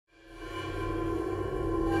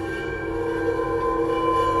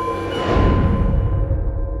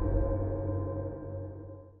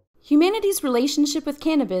Humanity's relationship with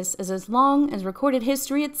cannabis is as long as recorded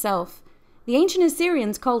history itself. The ancient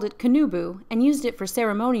Assyrians called it qunubu and used it for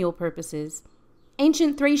ceremonial purposes.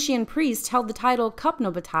 Ancient Thracian priests held the title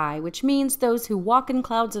kapnobatai, which means those who walk in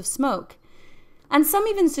clouds of smoke. And some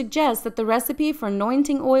even suggest that the recipe for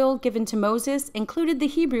anointing oil given to Moses included the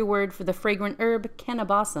Hebrew word for the fragrant herb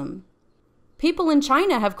cannabasum. People in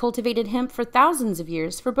China have cultivated hemp for thousands of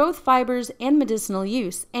years for both fibers and medicinal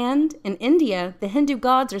use, and in India, the Hindu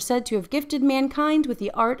gods are said to have gifted mankind with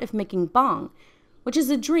the art of making bhang, which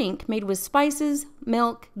is a drink made with spices,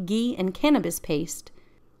 milk, ghee, and cannabis paste.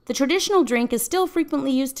 The traditional drink is still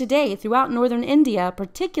frequently used today throughout northern India,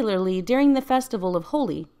 particularly during the festival of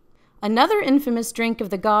Holi. Another infamous drink of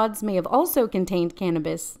the gods may have also contained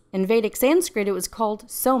cannabis. In Vedic Sanskrit, it was called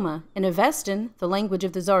soma. In Avestan, the language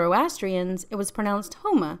of the Zoroastrians, it was pronounced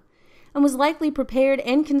homa, and was likely prepared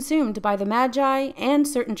and consumed by the Magi and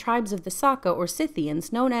certain tribes of the Saka or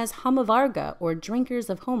Scythians, known as Hamavarga, or drinkers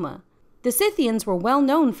of homa. The Scythians were well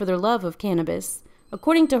known for their love of cannabis.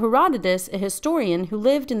 According to Herodotus, a historian who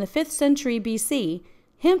lived in the 5th century BC,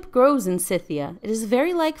 hemp grows in Scythia. It is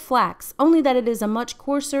very like flax, only that it is a much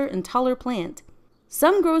coarser and taller plant.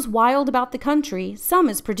 Some grows wild about the country, some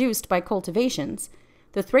is produced by cultivations.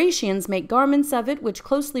 The Thracians make garments of it which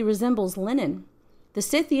closely resembles linen. The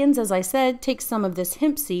Scythians, as I said, take some of this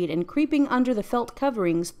hemp seed and creeping under the felt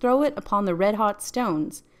coverings throw it upon the red-hot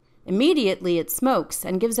stones. Immediately it smokes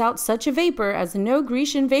and gives out such a vapor as no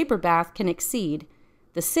Grecian vapor bath can exceed.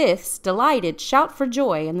 The Scyths, delighted, shout for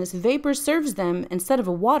joy, and this vapor serves them instead of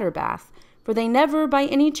a water bath, for they never by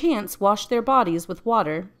any chance wash their bodies with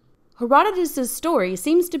water. Herodotus' story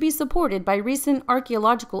seems to be supported by recent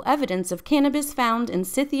archaeological evidence of cannabis found in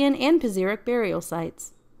Scythian and Pizarric burial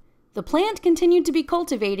sites. The plant continued to be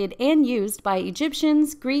cultivated and used by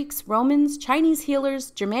Egyptians, Greeks, Romans, Chinese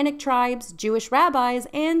healers, Germanic tribes, Jewish rabbis,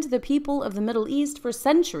 and the people of the Middle East for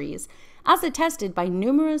centuries, as attested by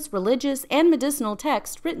numerous religious and medicinal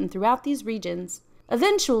texts written throughout these regions.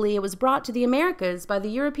 Eventually, it was brought to the Americas by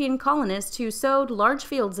the European colonists who sowed large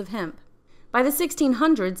fields of hemp. By the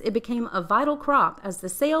 1600s, it became a vital crop as the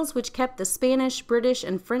sails which kept the Spanish, British,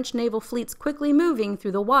 and French naval fleets quickly moving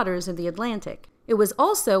through the waters of the Atlantic. It was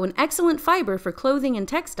also an excellent fiber for clothing and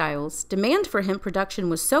textiles. Demand for hemp production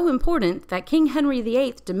was so important that King Henry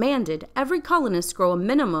VIII demanded every colonist grow a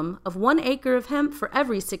minimum of 1 acre of hemp for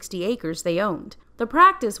every 60 acres they owned. The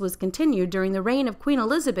practice was continued during the reign of Queen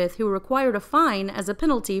Elizabeth, who required a fine as a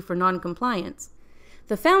penalty for noncompliance.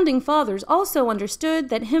 The Founding Fathers also understood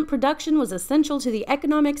that hemp production was essential to the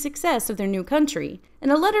economic success of their new country.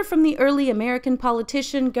 In a letter from the early American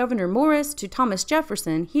politician Gouverneur Morris to Thomas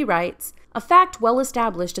Jefferson, he writes, "A fact well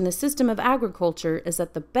established in the system of agriculture is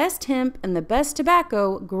that the best hemp and the best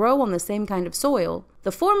tobacco grow on the same kind of soil.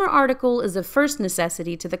 The former article is of first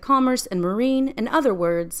necessity to the commerce and marine, in other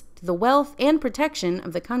words, to the wealth and protection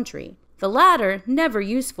of the country. The latter, never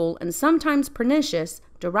useful and sometimes pernicious,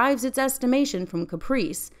 derives its estimation from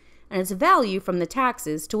caprice, and its value from the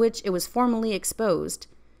taxes to which it was formerly exposed.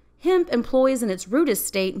 Hemp employs in its rudest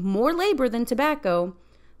state more labor than tobacco,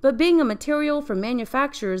 but being a material for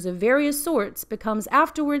manufactures of various sorts becomes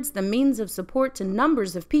afterwards the means of support to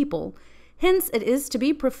numbers of people, hence it is to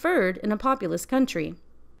be preferred in a populous country."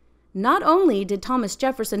 Not only did Thomas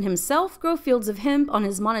Jefferson himself grow fields of hemp on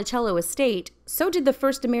his Monticello estate, so did the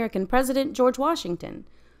first American president, George Washington.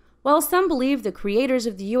 While some believe the creators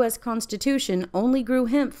of the U.S. Constitution only grew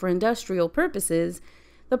hemp for industrial purposes,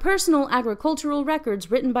 the personal agricultural records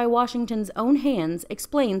written by Washington's own hands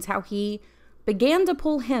explains how he began to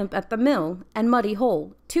pull hemp at the mill and Muddy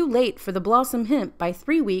Hole, too late for the blossom hemp by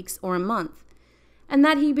 3 weeks or a month, and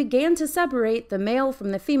that he began to separate the male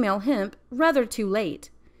from the female hemp rather too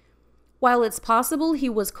late. While it's possible he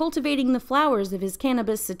was cultivating the flowers of his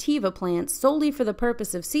cannabis sativa plants solely for the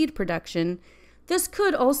purpose of seed production, this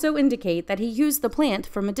could also indicate that he used the plant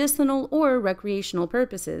for medicinal or recreational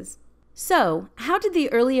purposes. So, how did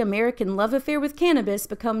the early American love affair with cannabis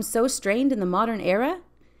become so strained in the modern era?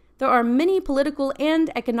 There are many political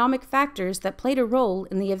and economic factors that played a role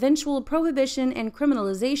in the eventual prohibition and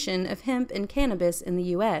criminalization of hemp and cannabis in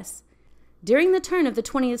the U.S. During the turn of the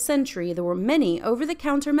 20th century, there were many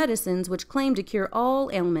over-the-counter medicines which claimed to cure all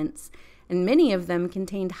ailments, and many of them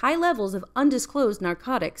contained high levels of undisclosed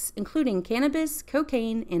narcotics, including cannabis,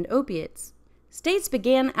 cocaine, and opiates. States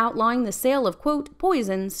began outlawing the sale of, quote,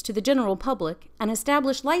 poisons to the general public and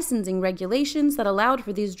established licensing regulations that allowed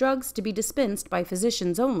for these drugs to be dispensed by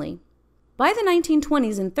physicians only. By the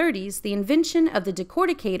 1920s and 30s, the invention of the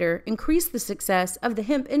decorticator increased the success of the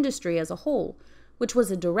hemp industry as a whole, which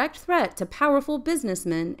was a direct threat to powerful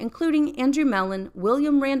businessmen, including Andrew Mellon,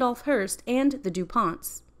 William Randolph Hearst, and the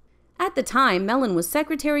DuPonts. At the time, Mellon was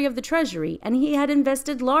Secretary of the Treasury, and he had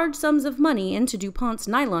invested large sums of money into DuPont's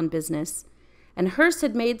nylon business, and Hearst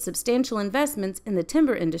had made substantial investments in the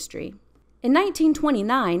timber industry. In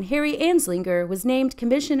 1929, Harry Anslinger was named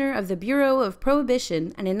Commissioner of the Bureau of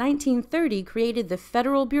Prohibition, and in 1930 created the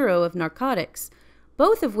Federal Bureau of Narcotics,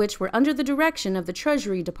 both of which were under the direction of the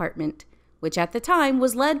Treasury Department, which at the time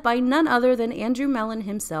was led by none other than Andrew Mellon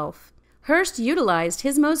himself. Hearst utilized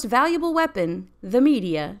his most valuable weapon, the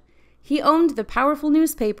media. He owned the powerful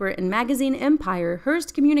newspaper and magazine empire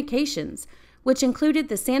Hearst Communications, which included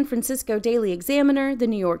the San Francisco Daily Examiner, the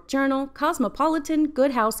New York Journal, Cosmopolitan,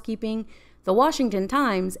 Good Housekeeping, the Washington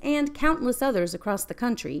Times, and countless others across the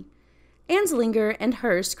country. Anslinger and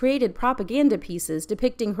Hearst created propaganda pieces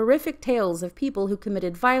depicting horrific tales of people who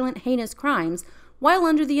committed violent, heinous crimes while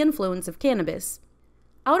under the influence of cannabis.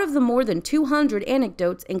 Out of the more than 200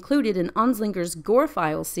 anecdotes included in Anslinger's Gore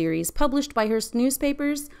Files series published by Hearst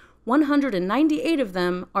newspapers, 198 of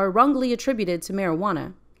them are wrongly attributed to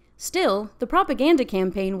marijuana. Still, the propaganda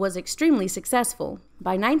campaign was extremely successful.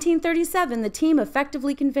 By 1937, the team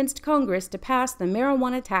effectively convinced Congress to pass the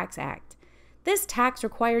Marijuana Tax Act. This tax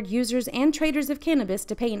required users and traders of cannabis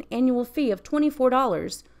to pay an annual fee of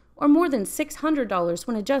 $24, or more than $600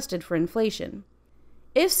 when adjusted for inflation.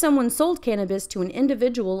 If someone sold cannabis to an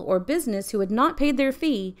individual or business who had not paid their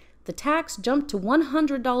fee, the tax jumped to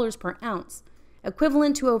 $100 per ounce,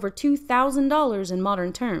 equivalent to over $2,000 in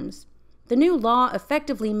modern terms. The new law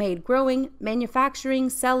effectively made growing, manufacturing,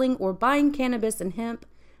 selling, or buying cannabis and hemp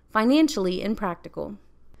financially impractical.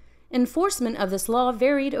 Enforcement of this law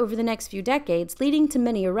varied over the next few decades, leading to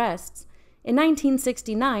many arrests. In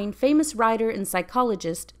 1969, famous writer and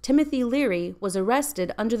psychologist Timothy Leary was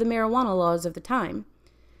arrested under the marijuana laws of the time.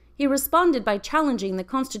 He responded by challenging the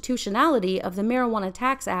constitutionality of the Marijuana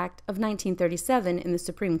Tax Act of 1937 in the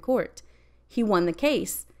Supreme Court. He won the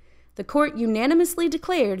case. The court unanimously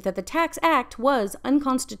declared that the Tax Act was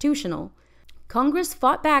unconstitutional. Congress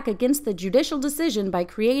fought back against the judicial decision by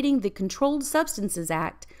creating the Controlled Substances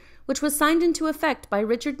Act, which was signed into effect by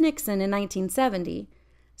Richard Nixon in 1970.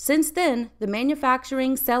 Since then, the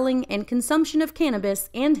manufacturing, selling, and consumption of cannabis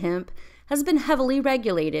and hemp has been heavily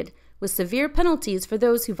regulated, with severe penalties for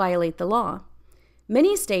those who violate the law.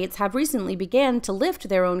 Many states have recently begun to lift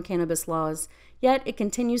their own cannabis laws, yet it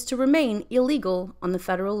continues to remain illegal on the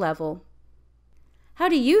federal level. How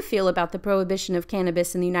do you feel about the prohibition of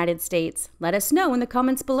cannabis in the United States? Let us know in the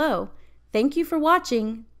comments below. Thank you for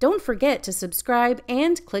watching. Don't forget to subscribe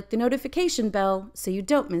and click the notification bell so you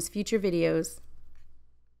don't miss future videos.